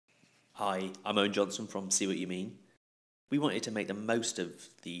Hi, I'm Owen Johnson from See What You Mean. We wanted to make the most of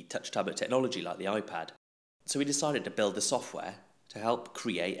the touch tablet technology like the iPad, so we decided to build the software to help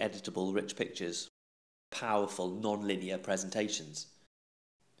create editable rich pictures, powerful non-linear presentations.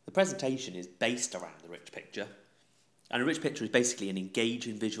 The presentation is based around the rich picture, and a rich picture is basically an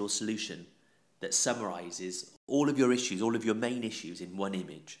engaging visual solution that summarises all of your issues, all of your main issues in one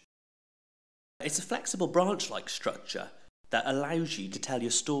image. It's a flexible branch-like structure that allows you to tell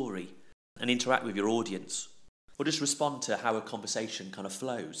your story and interact with your audience, or just respond to how a conversation kind of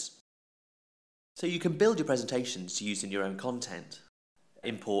flows. So you can build your presentations using your own content,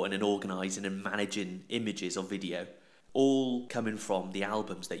 importing and organising and managing images or video, all coming from the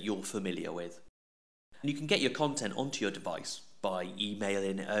albums that you're familiar with. And you can get your content onto your device by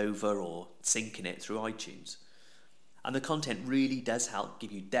emailing it over or syncing it through iTunes. And the content really does help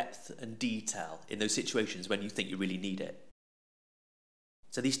give you depth and detail in those situations when you think you really need it.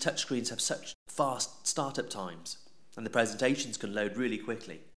 So these touchscreens have such fast startup times, and the presentations can load really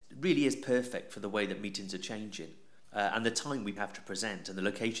quickly. It really is perfect for the way that meetings are changing, and the time we have to present and the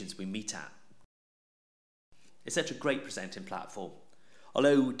locations we meet at. It's such a great presenting platform.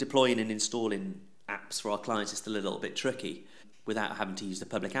 Although deploying and installing apps for our clients is still a little bit tricky without having to use the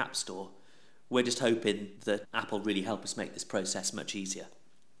public app store, we're just hoping that Apple really help us make this process much easier.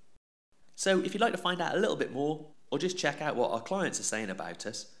 So if you'd like to find out a little bit more, or just check out what our clients are saying about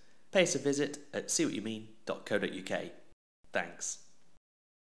us, pay us a visit at seewhatyoumean.co.uk. Thanks.